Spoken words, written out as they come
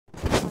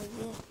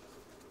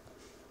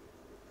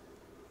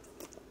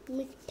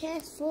मिठे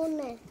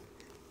सोने।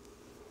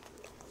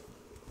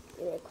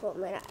 देखो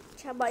मेरा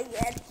अच्छा भाई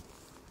है।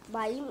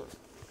 भाई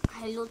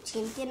हेलो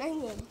छीनते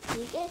नहीं है,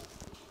 ठीक है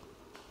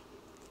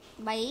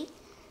भाई।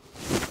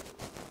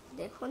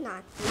 देखो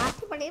नाच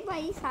नाच पड़े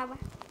भाई साहब।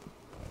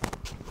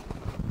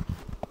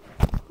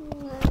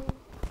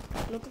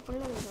 मैं तो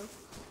पढ़ना लगा।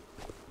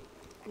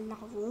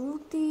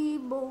 लाहौती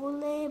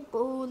बोले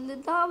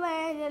बोलदा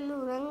वे जलू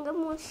रंग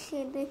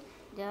मुर्शिद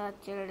जा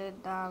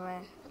चढ़दा वे।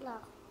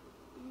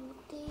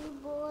 लाहौती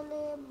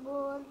बोले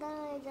बोलदा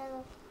वे जलू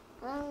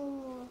रंग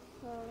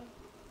मुर्शिद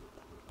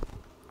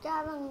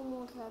क्या रंग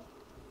मुर्शिद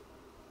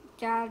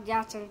चार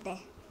जा चढ़ते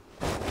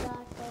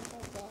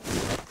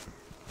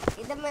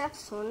इधर मेरा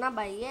सोना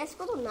भाई है।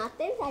 इसको तो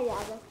नाते का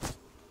याद है।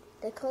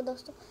 देखो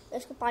दोस्तों,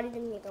 इसको पानी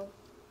देने लगा हूँ।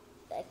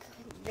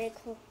 देखो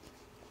देखो,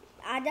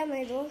 आजा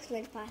मेरे दोस्त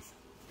मेरे पास,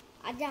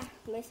 आजा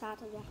मेरे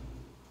साथ हो जा।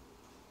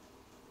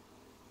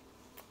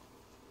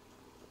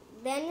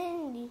 देने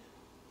दी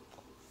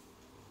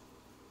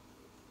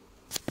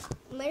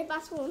मेरे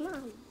पास हो ना।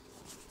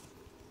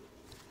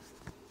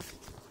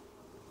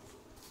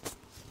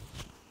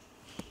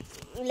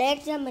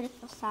 लेट जा मेरे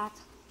पास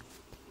साथ।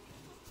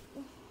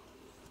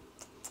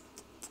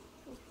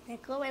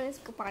 देखो मैंने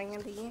इसको पानी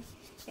दी है।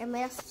 ये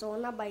मेरा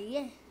सोना भाई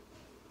है।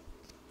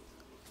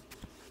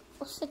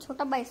 उससे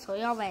छोटा भाई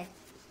सोया हुआ है।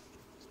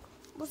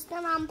 उसका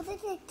नाम पता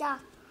है क्या?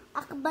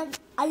 अकबर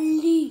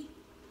अली।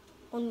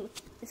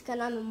 इसका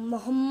नाम है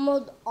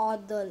मोहम्मद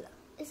आदिल।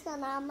 इसका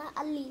नाम है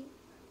अली।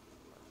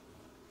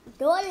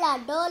 डोला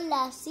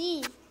डोला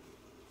सी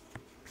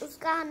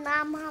उसका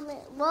नाम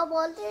हमें वो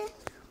बोलते हैं।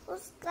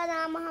 उसका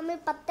नाम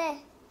हमें पता है,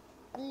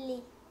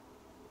 अली।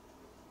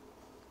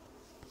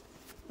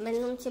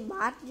 मैंने उनसे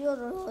बात जो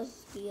रोज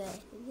की है।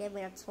 ये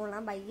मेरा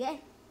सोना भाई है।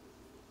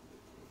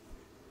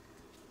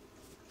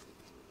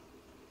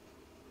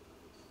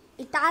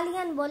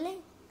 इटालियन बोले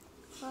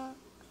हाँ।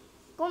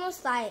 Come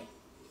stai?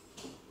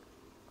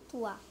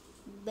 Tua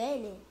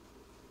bene.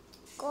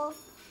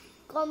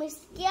 Come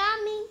ti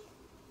chiami?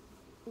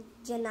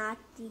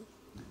 Gianatti.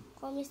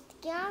 Come ti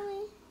chiami?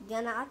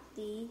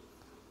 Gianatti.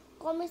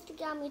 Come ti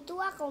chiami?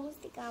 Tua come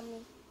ti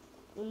chiami?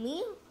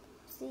 Mio?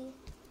 Sì.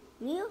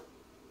 Mio?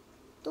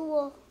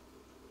 Tuo.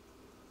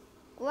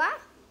 Qua?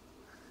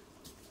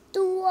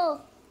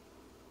 Tuo.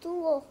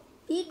 Tuo.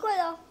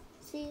 Piccolo?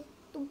 Sì.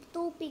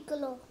 Tu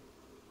piccolo.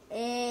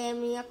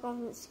 Mia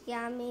come si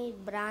chiami?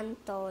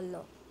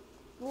 Brantolo.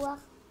 Tua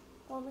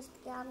come si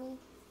chiami?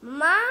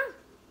 माँ,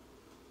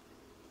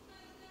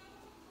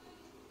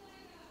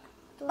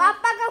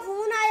 पापा का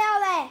phone आया